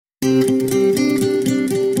From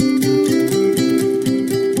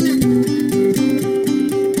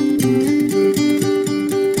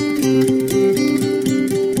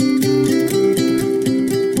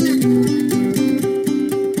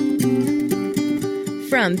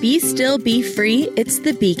Be Still, Be Free, it's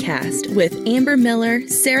the Bcast with Amber Miller,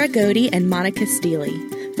 Sarah Godey, and Monica Steele.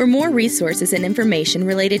 For more resources and information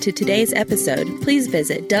related to today's episode, please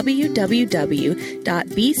visit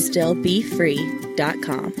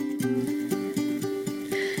www.bestillbefree.com.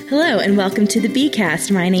 Hello and welcome to the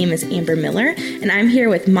Bcast. My name is Amber Miller and I'm here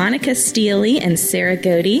with Monica Steele and Sarah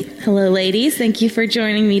Godey. Hello, ladies. Thank you for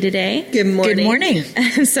joining me today. Good morning. Good morning.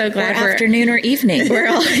 I'm so glad or afternoon or evening. We're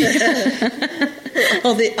all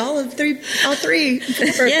all three.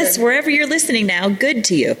 Perfect. Yes, wherever you're listening now, good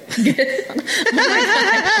to you.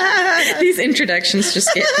 These introductions just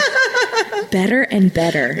get better and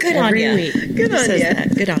better. Good on you. Good on you.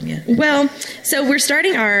 Good on you. Well, so we're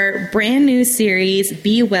starting our brand new series,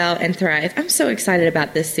 Be Well and Thrive. I'm so excited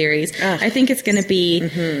about this series. I think it's going to be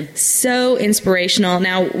so inspirational.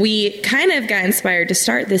 Now, we kind of got inspired to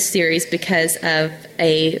start this series because of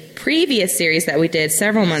a previous series that we did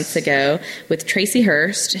several months ago with Tracy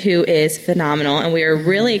Hurst, who is phenomenal. And we are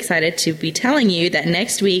really excited to be telling you that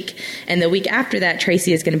next week and the week after that,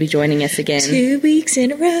 Tracy is going to be joining us again. 2 weeks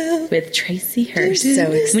in a row. With Tracy Hurst.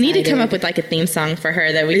 So excited. We need to come up with like a theme song for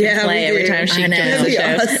her that we can play every time she joins the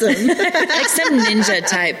show. Awesome. Like some ninja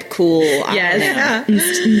type cool. Yes.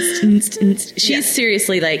 She's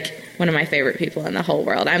seriously like one of my favorite people in the whole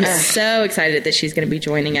world. I'm so excited that she's going to be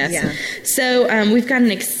joining us. Yeah. So we've got an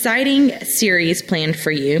exciting series planned for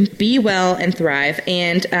you, Be Well and Thrive.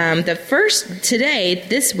 And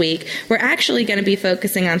this week, we're actually going to be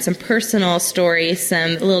focusing on some personal stories,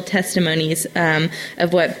 some little testimonies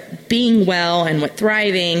of what being well and what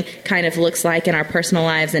thriving kind of looks like in our personal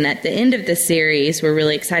lives. And at the end of this series, we're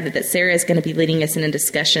really excited that Sarah is going to be leading us in a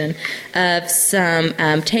discussion of some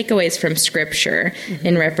takeaways from Scripture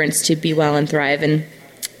in reference to Be Well and Thrive. And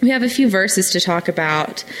we have a few verses to talk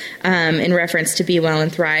about in reference to Be Well and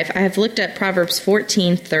Thrive. I have looked at Proverbs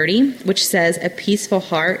 14:30, which says, "A peaceful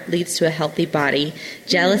heart leads to a healthy body.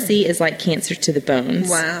 Jealousy is like cancer to the bones."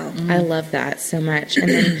 Wow. I love that so much. And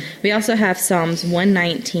then we also have Psalms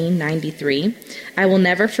 119:93. "I will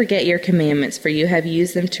never forget your commandments, for you have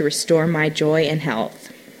used them to restore my joy and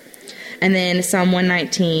health." And then Psalm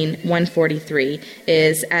 119:143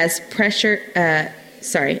 is, as pressure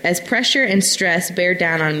and stress bear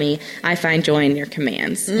down on me, I find joy in your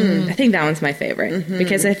commands. I think that one's my favorite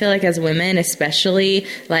because I feel like as women, especially,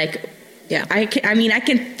 like, I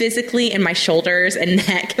can physically in my shoulders and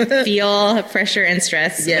neck feel pressure and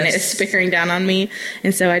stress when it's bearing down on me.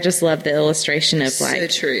 And so I just love the illustration of like, so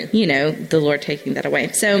true. The Lord taking that away.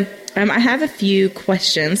 So I have a few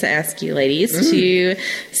questions to ask you ladies to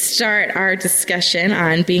start our discussion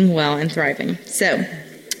on being well and thriving. So,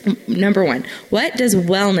 number one, what does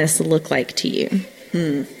wellness look like to you?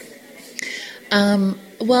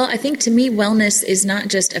 Well, I think to me, wellness is not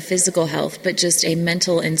just a physical health, but just a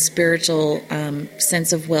mental and spiritual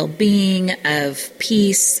sense of well-being, of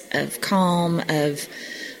peace, of calm, of,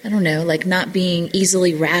 I don't know, like not being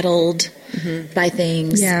easily rattled by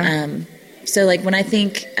things. Yeah. So like when I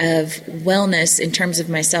think of wellness in terms of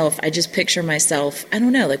myself, I just picture myself, I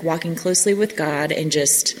don't know, like walking closely with God and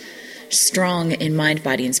just strong in mind,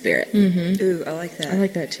 body, and spirit. Ooh, I like that. I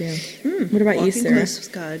like that too. What about you, Sarah? Walking close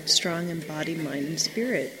with God, strong in body, mind, and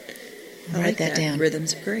spirit. I Write like that down.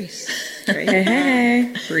 Rhythms of grace. Right?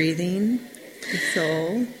 Hey. Breathing, the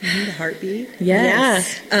soul, the heartbeat.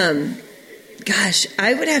 Yes. Gosh,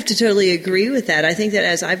 I would have to totally agree with that. I think that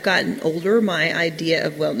as I've gotten older, my idea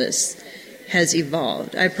of wellness has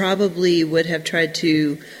evolved. I probably would have tried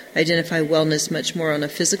to identify wellness much more on a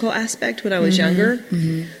physical aspect when I was younger.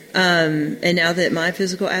 And now that my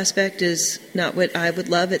physical aspect is not what I would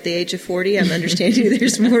love at the age of 40, I'm understanding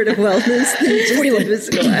there's more to wellness than just the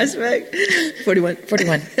physical aspect. 41.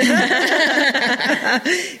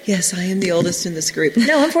 Yes, I am the oldest in this group.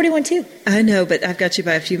 No, I'm 41 too. I know, but I've got you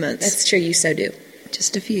by a few months. That's true. You so do.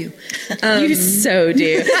 Just a few. You so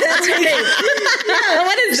do. That's right.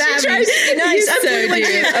 What does that mean? Nice. You so do.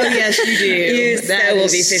 Oh, yes, you do. That will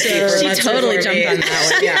be 50 for She months totally before jumped me. on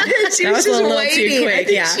that one. Yeah. She That was was a just little waiting. too quick. I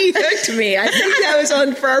think she hooked me. I think that was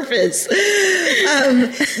on purpose.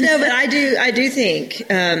 No, but I do think,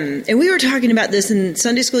 and we were talking about this in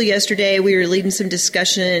Sunday school yesterday. We were leading some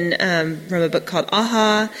discussion from a book called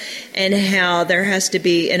Aha, and how there has to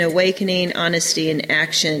be an awakening, honesty, and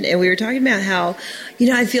action. And we were talking about how,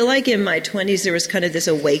 I feel like in my 20s there was kind of this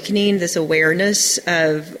awakening, this awareness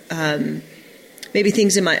of maybe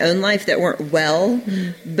things in my own life that weren't well,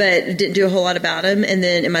 but didn't do a whole lot about them. And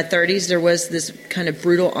then in my 30s, there was this kind of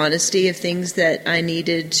brutal honesty of things that I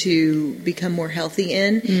needed to become more healthy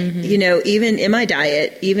in. You know, even in my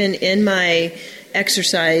diet, even in my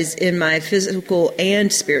exercise, in my physical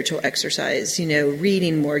and spiritual exercise, you know,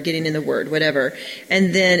 reading more, getting in the Word, whatever.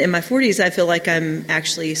 And then in my 40s, I feel like I'm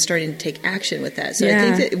actually starting to take action with that. So I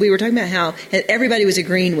think that we were talking about how everybody was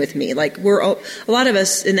agreeing with me. Like a lot of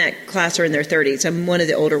us in that class are in their 30s. I'm one of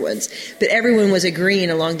the older ones. But everyone was agreeing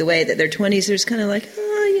along the way that their 20s, there's kind of like,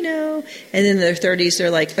 oh, you know. And then in their 30s,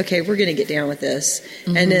 they're like, okay, we're going to get down with this.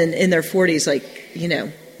 And then in their 40s, like, you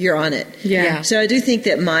know, you're on it. Yeah. So I do think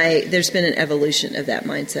that there's been an evolution of that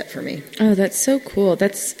mindset for me. Oh, that's so cool.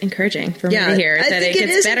 That's encouraging for me to hear that it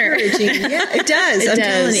gets better. Yeah, it does. I'm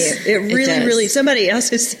telling you. It really, somebody else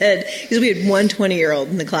has said, because we had one 20-year-old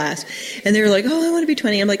in the class, and they were like, oh, I want to be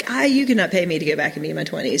 20. I'm like, you cannot pay me to go back and be in my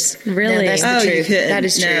 20s. Really? No, that's the truth. You couldn't. That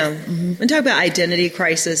is true. No. And talk about identity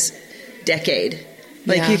crisis decade.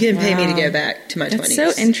 Like, you couldn't pay me to go back to my 20s.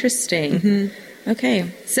 That's so interesting. Okay.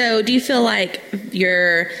 So do you feel like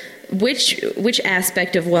which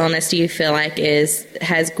aspect of wellness do you feel like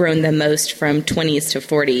has grown the most from 20s to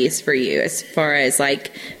 40s for you as far as like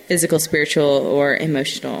physical, spiritual, or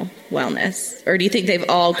emotional wellness? Or do you think they've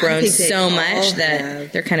all grown so much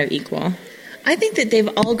that they're kind of equal? I think that they've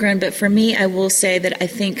all grown, but for me, I will say that I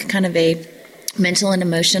think kind of a mental and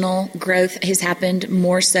emotional growth has happened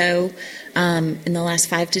more so in the last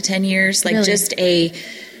 5 to 10 years. Like just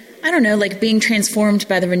I don't know, like being transformed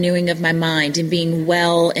by the renewing of my mind and being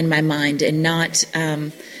well in my mind and not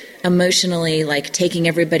emotionally like taking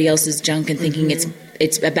everybody else's junk and thinking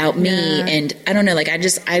it's about me. And I don't know, like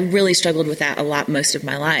I really struggled with that a lot most of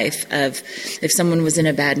my life. Of if someone was in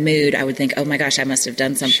a bad mood, I would think, oh my gosh, I must have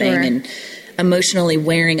done something. And emotionally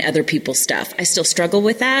wearing other people's stuff. I still struggle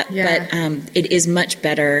with that, but it is much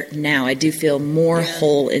better now. I do feel more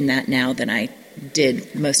whole in that now than I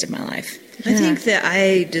did most of my life. I think that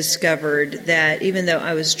I discovered that even though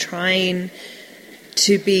I was trying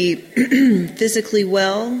to be physically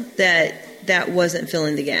well, that wasn't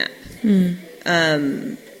filling the gap.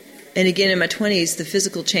 And again, in my 20s, the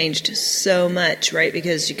physical changed so much, right?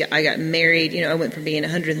 Because I got married. You know, I went from being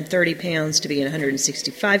 130 pounds to being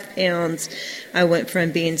 165 pounds. I went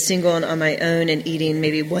from being single and on my own and eating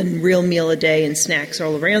maybe one real meal a day and snacks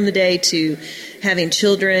all around the day to having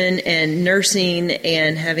children and nursing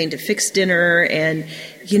and having to fix dinner. And,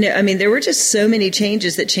 you know, I mean, there were just so many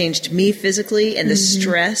changes that changed me physically and the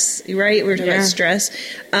stress, right? We were talking about stress.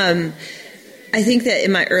 I think that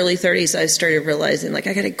in my early 30s, I started realizing, like,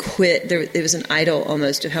 I got to quit. There was an idol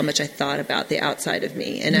almost of how much I thought about the outside of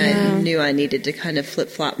me. And I knew I needed to kind of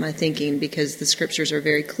flip-flop my thinking because the scriptures are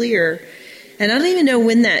very clear. And I don't even know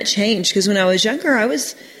when that changed, because when I was younger, I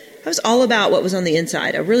was all about what was on the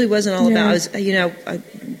inside. I really wasn't all about, I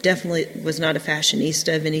definitely was not a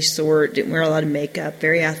fashionista of any sort, didn't wear a lot of makeup,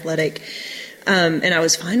 very athletic. And I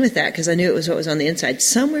was fine with that because I knew it was what was on the inside.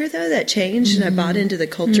 Somewhere, though, that changed, and I bought into the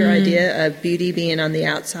culture idea of beauty being on the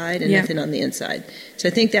outside and nothing on the inside. So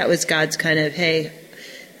I think that was God's kind of, hey,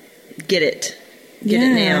 get it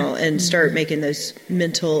now, and start making those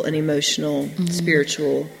mental and emotional,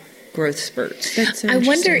 spiritual growth spurts. That's so I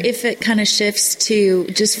wonder if it kind of shifts to,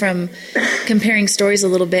 just from comparing stories a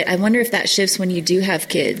little bit, I wonder if that shifts when you do have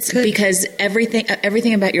kids, because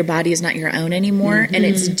everything about your body is not your own anymore, and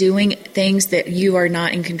it's doing things that you are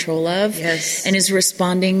not in control of, and is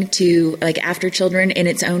responding to, like, after children in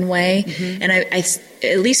its own way. And I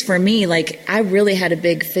at least for me, like, I really had a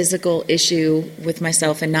big physical issue with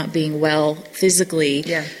myself and not being well physically.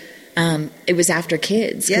 It was after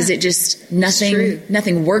kids, because it just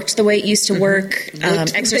nothing worked the way it used to work.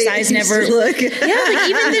 Exercise never look. Like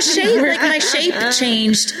even the shape, like my shape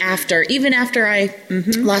changed even after I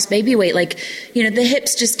lost baby weight. Like, you know, the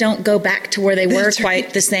hips just don't go back to where they were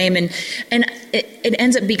quite the same, and it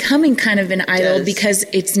ends up becoming kind of an idol because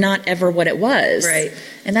it's not ever what it was, right?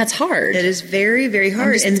 And that's hard. It is very, very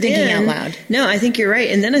hard. I'm just thinking out loud. No, I think you're right.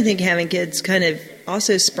 And then I think having kids kind of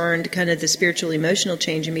also spurned kind of the spiritual, emotional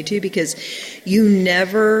change in me too, because you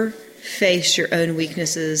never face your own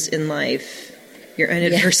weaknesses in life, your own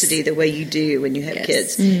adversity, the way you do when you have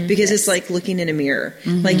kids, because it's like looking in a mirror.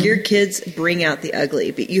 Like, your kids bring out the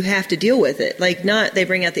ugly, but you have to deal with it. Like, not they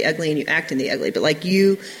bring out the ugly and you act in the ugly, but like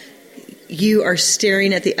you are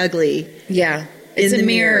staring at the ugly. It's a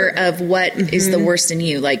mirror of what is the worst in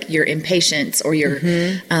you, like your impatience or your,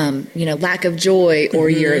 lack of joy or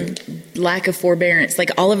your lack of forbearance,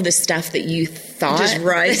 like all of the stuff that you thought just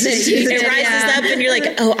rises. It rises up, and you're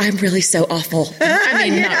like, oh, I'm really so awful. I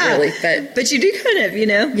mean, not really, but you do kind of,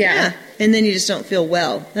 and then you just don't feel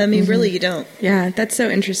well. I mean, really, you don't. Yeah, that's so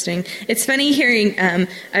interesting. It's funny hearing,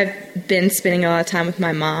 I've been spending a lot of time with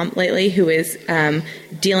my mom lately, who is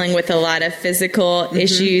dealing with a lot of physical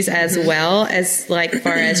issues as well as like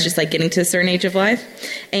far as just like getting to a certain age of life.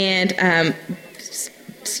 And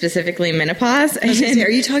specifically menopause. I was gonna say, are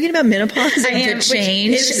you talking about menopause? I am, which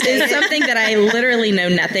is something that I literally know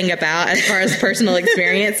nothing about as far as personal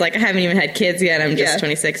experience. Like, I haven't even had kids yet. I'm just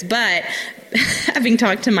 26. But having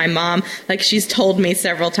talked to my mom, like, she's told me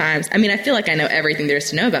several times. I mean, I feel like I know everything there is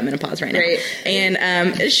to know about menopause right now. Right.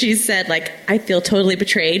 And she said, like, I feel totally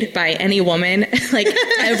betrayed by any woman, like,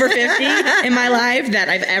 over 50 in my life that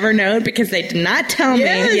I've ever known, because they did not tell me,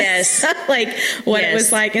 like, what it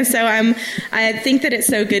was like. And so I think that it's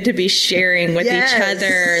so good to be sharing with each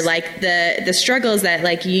other, like, the struggles that,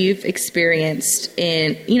 like, you've experienced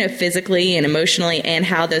in, you know, physically and emotionally, and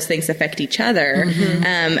how those things affect each other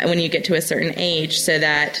when you get to a certain age, so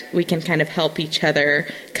that we can kind of help each other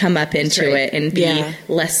come up into it and be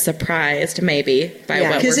less surprised maybe by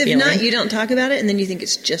what we're feeling. Because if not, you don't talk about it, and then you think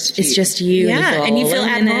it's just you. It's just you. Yeah, and you feel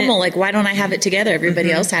abnormal. Like, why don't I have it together?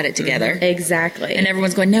 Everybody else had it together. Exactly. And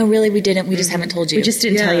everyone's going, no, really, we didn't. We just haven't told you. We just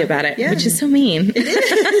didn't tell you about it, which is so mean.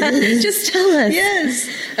 Just tell us. Yes.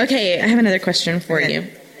 Okay, I have another question for you.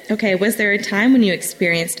 Okay, was there a time when you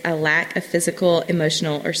experienced a lack of physical,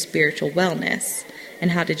 emotional, or spiritual wellness? And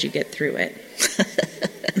how did you get through it?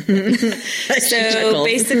 So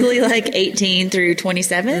basically like 18 through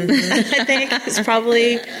 27, I think is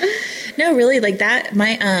probably, no, really like that.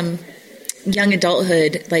 My young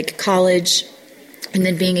adulthood, like college, and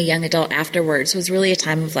then being a young adult afterwards was really a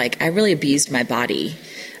time of like, I really abused my body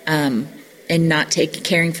and not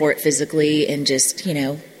caring for it physically, and just, you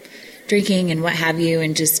know, drinking and what have you,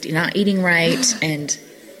 and just not eating right. And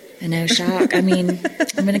I know, shock. I mean,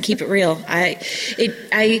 I'm going to keep it real.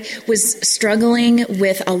 I was struggling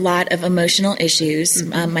with a lot of emotional issues.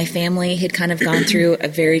 My family had kind of gone through a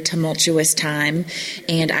very tumultuous time,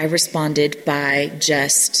 and I responded by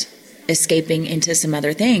just escaping into some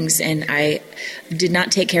other things. And I did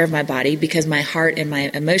not take care of my body because my heart and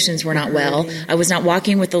my emotions were not well. I was not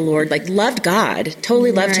walking with the Lord, like loved God,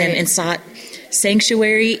 totally loved Him, and sought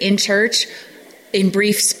sanctuary in church in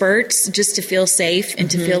brief spurts just to feel safe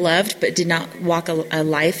and to feel loved, but did not walk a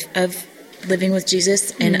life of living with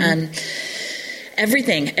Jesus. And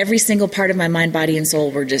every single part of my mind, body, and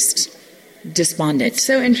soul were just despondent. It's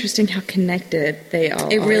so interesting how connected they all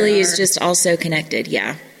are. It really is just all so connected,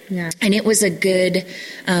 yeah. And it was a good,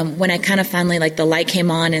 when I kind of finally, like, the light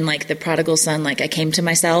came on, and like the prodigal son, like I came to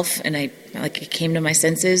myself, and I came to my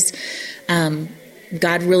senses.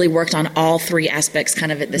 God really worked on all three aspects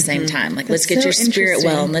kind of at the same time. Like, let's get your spirit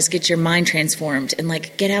well, and let's get your mind transformed, and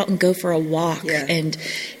like get out and go for a walk and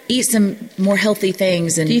eat some more healthy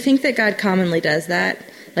things. And do you think that God commonly does that?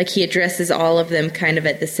 Like, He addresses all of them kind of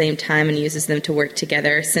at the same time and uses them to work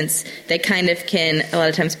together, since they kind of can a lot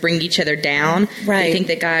of times bring each other down. Right. I think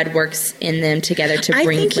that God works in them together to bring.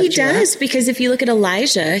 I think He does, because if you look at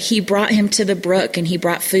Elijah, He brought him to the brook, and He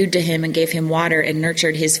brought food to him and gave him water and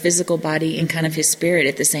nurtured his physical body and kind of his spirit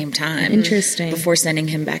at the same time. Interesting. Before sending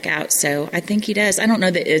him back out. So I think He does. I don't know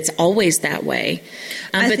that it's always that way,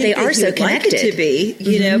 but they are so connected. Like it to be,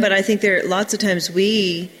 you know. But I think there lots of times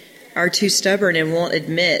we are too stubborn and won't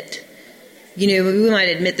admit. You know, we might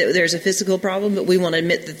admit that there's a physical problem, but we won't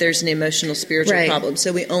admit that there's an emotional, spiritual problem.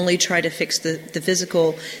 So we only try to fix the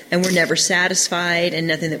physical, and we're never satisfied, and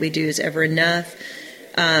nothing that we do is ever enough.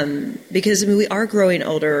 Because, I mean, we are growing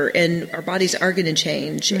older, and our bodies are going to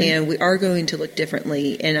change, and we are going to look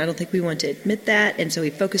differently, and I don't think we want to admit that, and so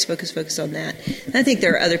we focus on that. And I think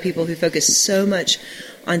there are other people who focus so much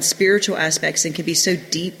on spiritual aspects and can be so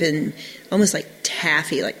deep and almost like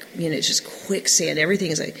taffy, like, you know, it's just quicksand.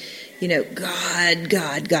 Everything is like, you know, God,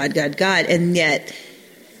 and yet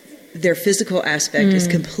their physical aspect is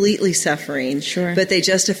completely suffering. Sure. But they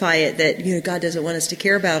justify it that, you know, God doesn't want us to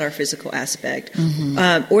care about our physical aspect.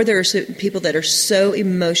 Or there are people that are so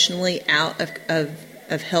emotionally out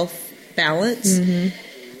of health balance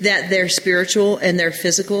that their spiritual and their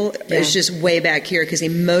physical is just way back here, because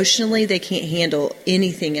emotionally they can't handle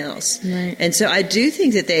anything else. Right. And so I do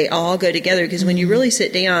think that they all go together, because when you really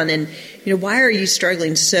sit down and, you know, why are you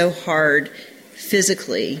struggling so hard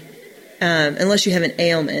physically? Unless you have an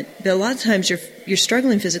ailment. But a lot of times you're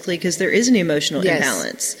struggling physically because there is an emotional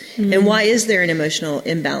imbalance. And why is there an emotional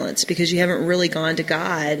imbalance? Because you haven't really gone to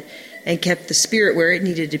God and kept the spirit where it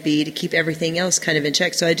needed to be to keep everything else kind of in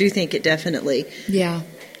check. So I do think it definitely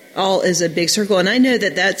all is a big circle. And I know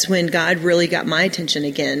that that's when God really got my attention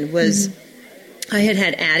again, was I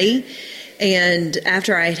had Addie, and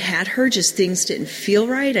after I had her, just things didn't feel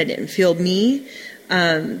right. I didn't feel me.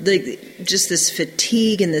 just this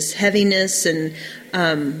fatigue and this heaviness. And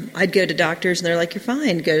I'd go to doctors, and they're like, "You're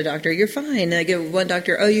fine." Go to doctor, "You're fine." And I go to one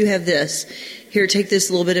doctor, "Oh, you have this. Here, take this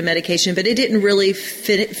little bit of medication." But it didn't really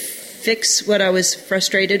fix what I was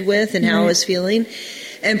frustrated with and how I was feeling.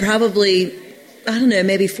 And probably, I don't know,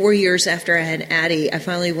 maybe 4 years after I had Addie, I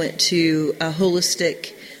finally went to a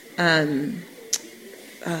holistic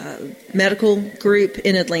medical group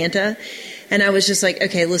in Atlanta. And I was just like,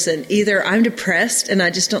 okay, listen, either I'm depressed and I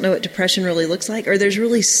just don't know what depression really looks like, or there's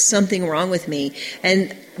really something wrong with me.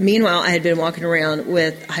 And meanwhile, I had been walking around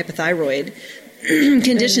with hypothyroid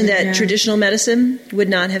condition that traditional medicine would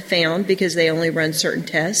not have found because they only run certain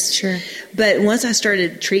tests. Sure. But once I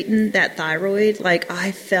started treating that thyroid, like,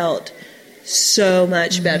 I felt so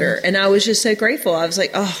much better. And I was just so grateful. I was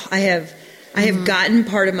like, oh, I have gotten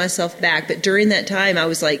part of myself back. But during that time, I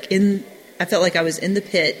was like I felt like I was in the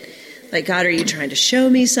pit. Like, God, are you trying to show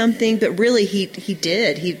me something? But really, he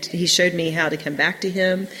did. He showed me how to come back to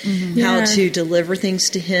him, how to deliver things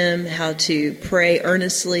to him, how to pray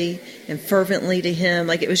earnestly and fervently to him.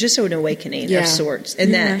 Like, it was just an awakening of sorts.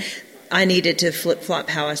 And that I needed to flip-flop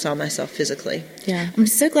how I saw myself physically. Yeah. I'm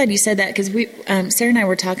so glad you said that, because Sarah and I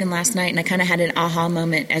were talking last night, and I kind of had an aha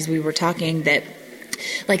moment as we were talking that,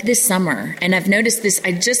 like, this summer, and I've noticed this,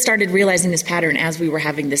 I just started realizing this pattern as we were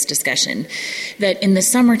having this discussion, that in the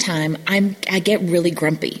summertime, I get really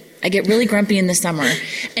grumpy. I get really grumpy in the summer.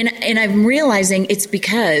 And I'm realizing it's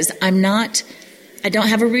because I don't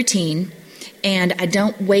have a routine, and I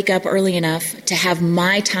don't wake up early enough to have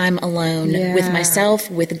my time alone with myself,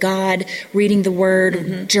 with God. Reading the Word,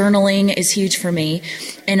 journaling is huge for me.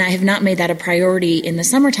 And I have not made that a priority in the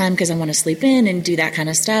summertime because I want to sleep in and do that kind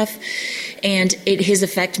of stuff. And it has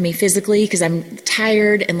affected me physically because I'm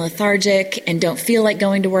tired and lethargic and don't feel like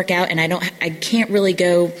going to work out. And I can't really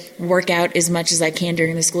go work out as much as I can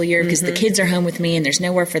during the school year because the kids are home with me and there's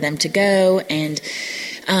nowhere for them to go. And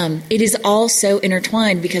it is all so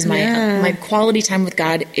intertwined because my quality time with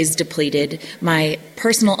God is depleted. My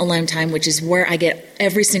personal alone time, which is where I get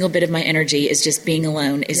every single bit of my energy, is just being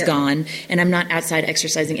alone, is gone. And I'm not outside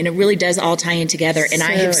exercising. And it really does all tie in together. And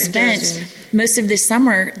I have spent most of this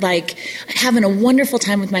summer, like, having a wonderful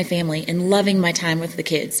time with my family and loving my time with the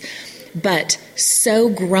kids. But so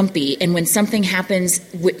grumpy. And when something happens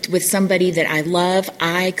with somebody that I love,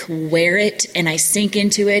 I wear it and I sink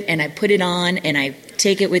into it and I put it on and I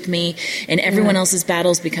take it with me, and everyone else's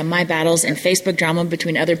battles become my battles, and Facebook drama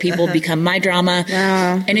between other people become my drama.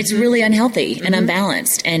 Wow. And it's really unhealthy and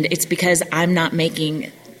unbalanced. And it's because I'm not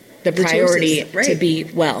making the priority to be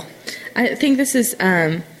well. I think this is,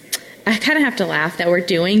 I kind of have to laugh that we're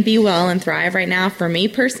doing Be Well and Thrive right now for me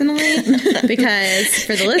personally, because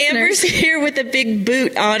for the listeners, Amber's here with a big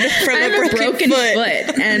boot on from a broken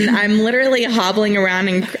foot, and I'm literally hobbling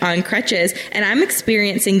around on crutches, and I'm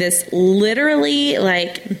experiencing this literally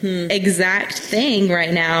exact thing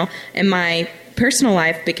right now in my personal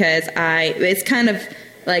life because it's kind of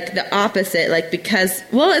like the opposite,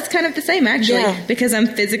 it's kind of the same actually, because I'm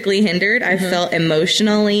physically hindered. I felt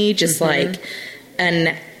emotionally just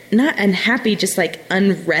not unhappy, just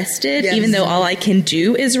unrested, even though all I can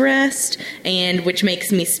do is rest, and which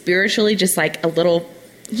makes me spiritually just a little,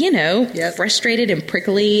 frustrated and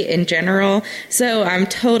prickly in general. So I'm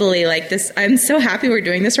totally this. I'm so happy we're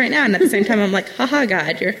doing this right now. And at the same time, I'm like, haha,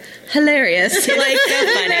 God, you're hilarious. So funny.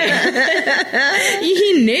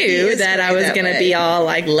 He knew that I was going to be all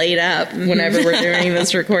laid up whenever we're doing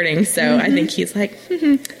this recording. So I think he's like,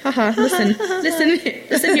 haha, listen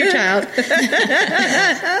here, child.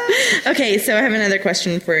 Okay. So I have another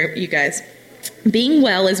question for you guys. Being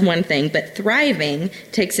well is one thing, but thriving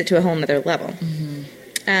takes it to a whole nother level.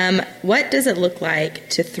 What does it look like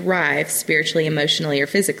to thrive spiritually, emotionally, or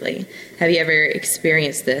physically? Have you ever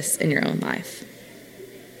experienced this in your own life?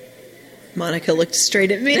 Monica looked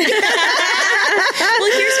straight at me. Well,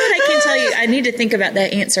 here's what I can tell you. I need to think about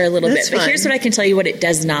that answer a little bit. But here's what I can tell you what it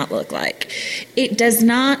does not look like. It does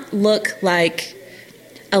not look like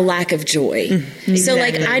a lack of joy. Exactly. So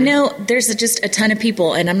I know there's just a ton of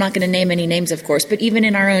people, and I'm not going to name any names, of course, but even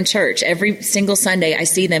in our own church, every single Sunday I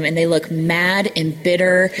see them and they look mad and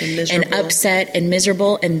bitter and upset and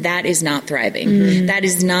miserable, and that is not thriving. That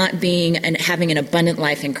is not being and having an abundant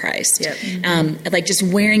life in Christ. Yep. Just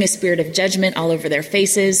wearing a spirit of judgment all over their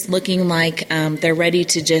faces, looking like they're ready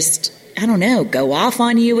to just, I don't know, go off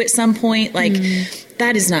on you at some point.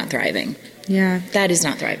 That is not thriving. Yeah. That is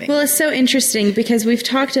not thriving. Well, it's so interesting because we've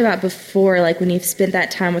talked about before, when you've spent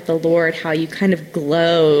that time with the Lord, how you kind of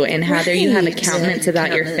glow and how there you have a countenance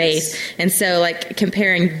about your face. And so,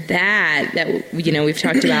 comparing that we've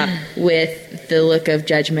talked about with the look of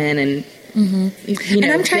judgment and And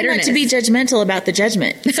I'm trying not to be judgmental about the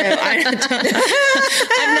judgment. So I'm not, but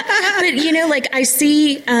like I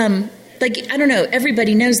see, like, I don't know,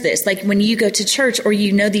 everybody knows this. Like when you go to church or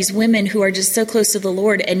these women who are just so close to the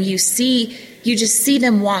Lord, and you just see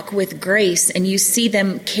them walk with grace, and you see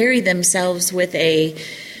them carry themselves with a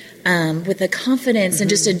confidence and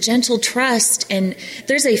just a gentle trust. And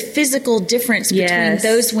there's a physical difference between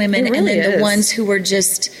those women and then the ones who are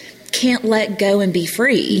just can't let go and be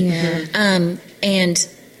free. And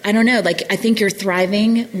I don't know, like, I think you're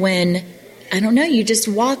thriving when, I don't know, you just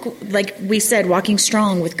walk, like we said, walking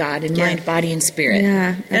strong with God in mind, body, and spirit.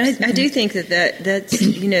 Yeah. And I do think that's,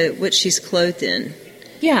 what she's clothed in.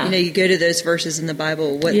 Yeah. You go to those verses in the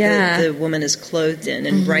Bible, what the woman is clothed in,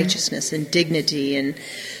 and righteousness and dignity and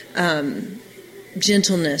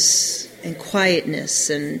gentleness and quietness.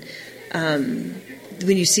 And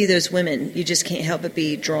when you see those women, you just can't help but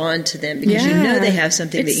be drawn to them because you know they have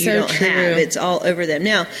something that you don't have. It's all over them.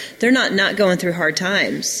 Now, they're not going through hard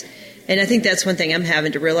times. And I think that's one thing I'm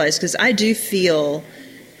having to realize, because I do feel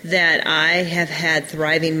that I have had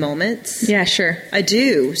thriving moments. Yeah, sure. I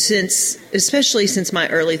do, especially since my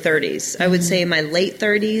early 30s. I would say my late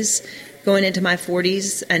 30s, going into my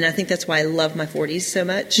 40s, and I think that's why I love my 40s so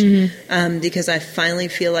much, because I finally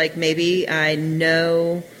feel like maybe I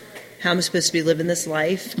know how I'm supposed to be living this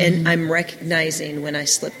life, and I'm recognizing when I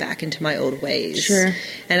slip back into my old ways. Sure.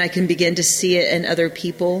 And I can begin to see it in other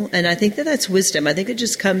people, and I think that's wisdom. I think it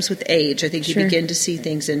just comes with age. I think you begin to see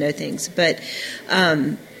things and know things. But,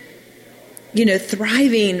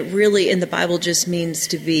 thriving really in the Bible just means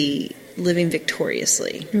to be living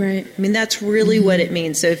victoriously. Right. I mean, that's really what it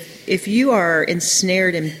means. So if you are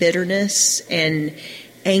ensnared in bitterness and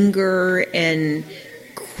anger and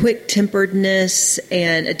quick-temperedness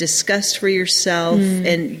and a disgust for yourself,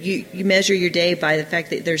 and you measure your day by the fact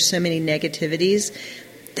that there's so many negativities,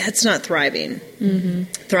 that's not thriving.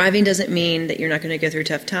 Thriving doesn't mean that you're not going to go through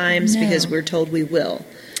tough times, because we're told we will.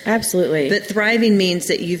 Absolutely. But thriving means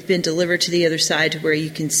that you've been delivered to the other side, to where you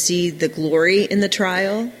can see the glory in the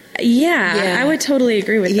trial. Yeah, I would totally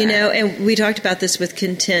agree with that. And we talked about this with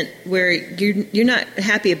content, where you're not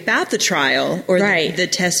happy about the trial or the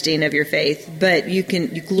testing of your faith, but you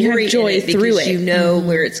glory have joy in it through because it. you know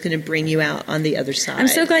where it's going to bring you out on the other side. I'm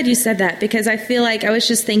so glad you said that, because I feel like, I was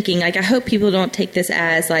just thinking, like, I hope people don't take this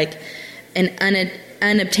as like an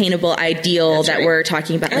unobtainable ideal that we're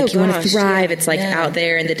talking about. Like, you want to thrive. It's like out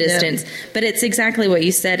there in the distance. But it's exactly what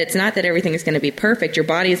you said. It's not that everything is going to be perfect. Your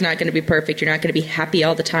body is not going to be perfect. You're not going to be happy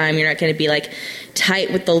all the time. You're not going to be like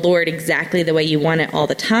tight with the Lord exactly the way you want it all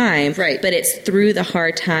the time. Right. But it's through the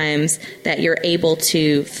hard times that you're able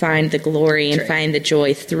to find the glory and find the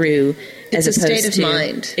joy through. It's a state of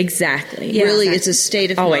mind. Exactly. Yeah, really, it's a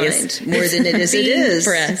state of mind more than it is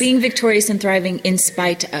for us. Being victorious and thriving in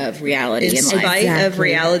spite of reality in life. In spite of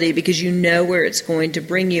reality, because you know where it's going to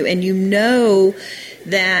bring you. And you know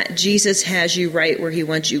that Jesus has you right where he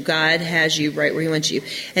wants you. God has you right where he wants you.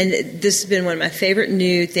 And this has been one of my favorite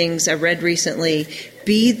new things I read recently.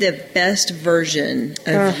 Be the best version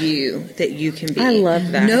of you that you can be. I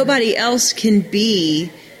love that. Nobody else can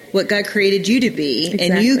be what God created you to be,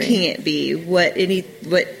 and you can't be what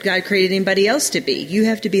God created anybody else to be. You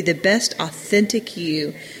have to be the best authentic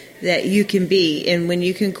you that you can be. And when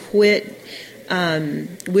you can quit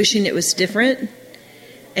wishing it was different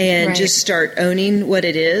and just start owning what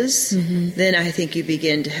it is, then I think you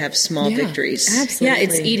begin to have small victories. Absolutely. Yeah,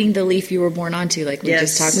 it's eating the leaf you were born onto, like we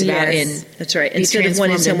just talked about. That's right. Instead of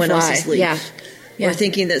wanting someone else's leaf. Yeah. Or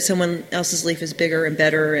thinking that someone else's leaf is bigger and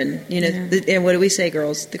better, and and what do we say,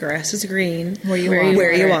 girls? The grass is green where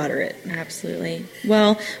you water it. Absolutely.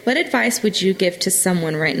 Well, what advice would you give to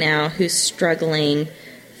someone right now who's struggling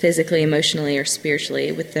physically, emotionally, or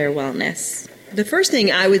spiritually with their wellness? The first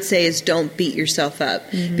thing I would say is don't beat yourself up,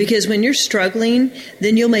 because when you're struggling,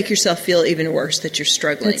 then you'll make yourself feel even worse that you're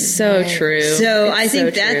struggling. It's so true. So I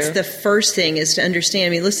think that's the first thing, is to understand. I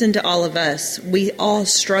mean, listen to all of us. We all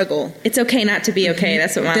struggle. It's okay not to be okay.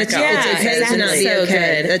 That's what Monica It's okay says. to not be so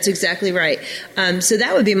okay. good. That's exactly right. So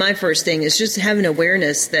that would be my first thing, is just having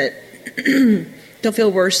awareness that don't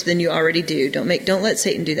feel worse than you already do. Don't let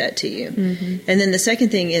Satan do that to you. And then the second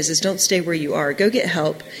thing is don't stay where you are. Go get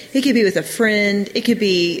help. It could be with a friend. It could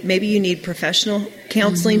be maybe you need professional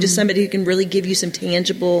counseling, just somebody who can really give you some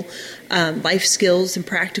tangible life skills and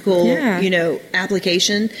practical,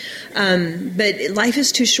 application. But life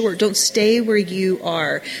is too short. Don't stay where you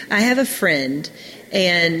are. I have a friend,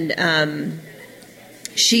 and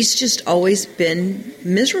she's just always been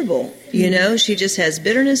miserable. She just has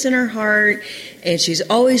bitterness in her heart, And she's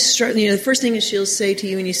always struggling. The first thing that she'll say to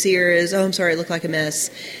you when you see her is, "Oh, I'm sorry, I look like a mess,"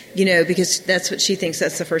 because that's what she thinks.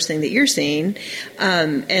 That's the first thing that you're seeing.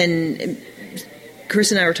 And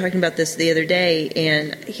Chris and I were talking about this the other day,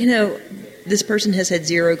 and this person has had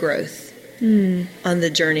zero growth on the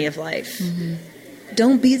journey of life. Mm-hmm.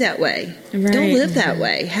 Don't be that way. Right. Don't live that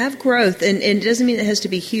way. Have growth. And it doesn't mean it has to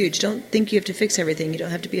be huge. Don't think you have to fix everything. You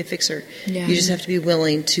don't have to be a fixer. Yeah. You just have to be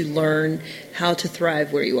willing to learn how to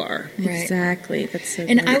thrive where you are. Right. Exactly. That's so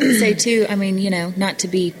And I would say, too, not to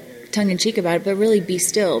be tongue-in-cheek about it, but really be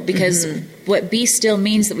still. Because what be still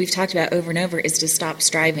means that we've talked about over and over is to stop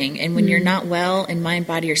striving. And when you're not well in mind,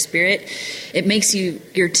 body, or spirit, it makes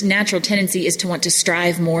your natural tendency is to want to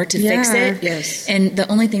strive more to fix it. Yes. And the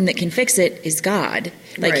only thing that can fix it is God.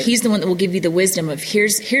 Like, He's the one that will give you the wisdom of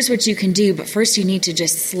here's what you can do, but first you need to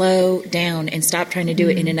just slow down and stop trying to do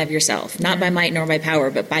it in and of yourself. Not by might nor by power,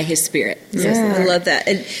 but by His Spirit. Yeah. I love that.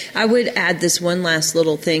 And I would add this one last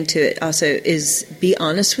little thing to it also is be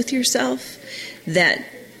honest with yourself that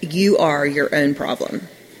you are your own problem.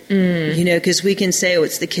 Because we can say, oh,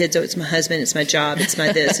 it's the kids, oh, it's my husband, it's my job, it's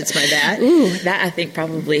my this, it's my that. Ooh, that I think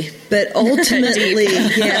probably. But ultimately, you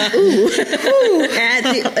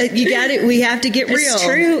got it. We have to get real. It's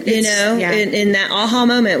true. In that aha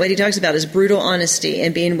moment, what he talks about is brutal honesty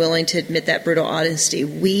and being willing to admit that brutal honesty.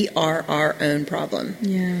 We are our own problem.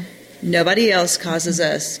 Yeah. Nobody else causes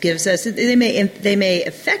us, gives us. They may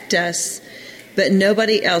affect us. But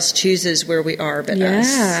nobody else chooses where we are but us.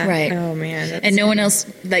 Right. Oh, man. And no one else,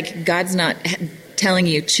 God's not telling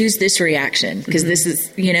you, choose this reaction, because this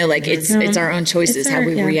is, it's our own choices, how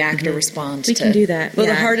we react or respond we can do that. Well,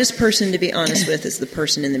 the hardest person to be honest with is the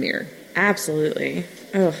person in the mirror. Absolutely.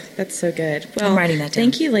 Oh, that's so good. Well, I'm writing that down.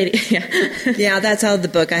 Thank you, lady. Yeah, that's out of the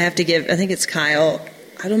book. I have to give, I think it's Kyle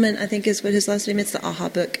Idleman, I think is what his last name is, the AHA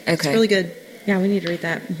book. Okay. It's really good. Yeah, we need to read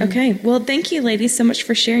that. Okay. Well, thank you, ladies, so much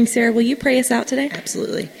for sharing. Sarah, will you pray us out today?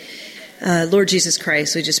 Absolutely. Lord Jesus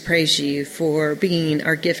Christ, we just praise you for being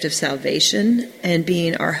our gift of salvation and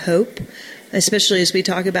being our hope, especially as we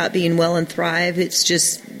talk about being well and thrive. It's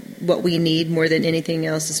just what we need more than anything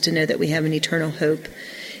else is to know that we have an eternal hope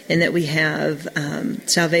and that we have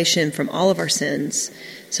salvation from all of our sins,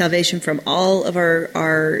 salvation from all of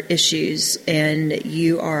our issues, and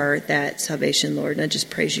you are that salvation, Lord, and I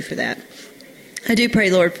just praise you for that. I do pray,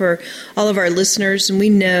 Lord, for all of our listeners, and we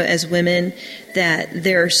know as women that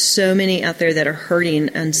there are so many out there that are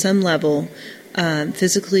hurting on some level,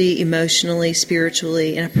 physically, emotionally,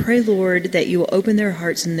 spiritually, and I pray, Lord, that you will open their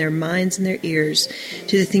hearts and their minds and their ears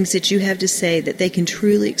to the things that you have to say, that they can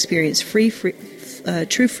truly experience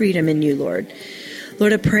true freedom in you, Lord.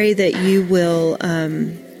 Lord, I pray that you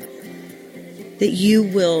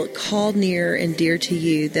will call near and dear to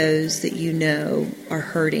you those that you know are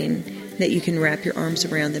hurting, that you can wrap your arms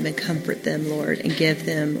around them and comfort them, Lord, and give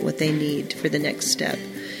them what they need for the next step.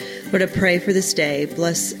 Lord, I pray for this day.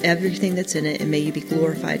 Bless everything that's in it, and may you be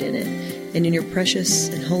glorified in it. And in your precious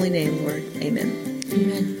and holy name, Lord, amen.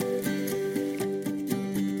 Amen.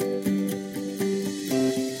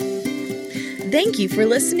 Thank you for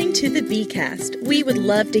listening to the B-Cast. We would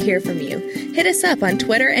love to hear from you. Hit us up on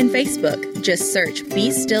Twitter and Facebook. Just search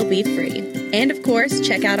Be Still, Be Free. And of course,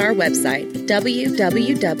 check out our website,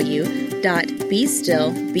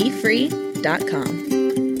 www.bestillbefree.com.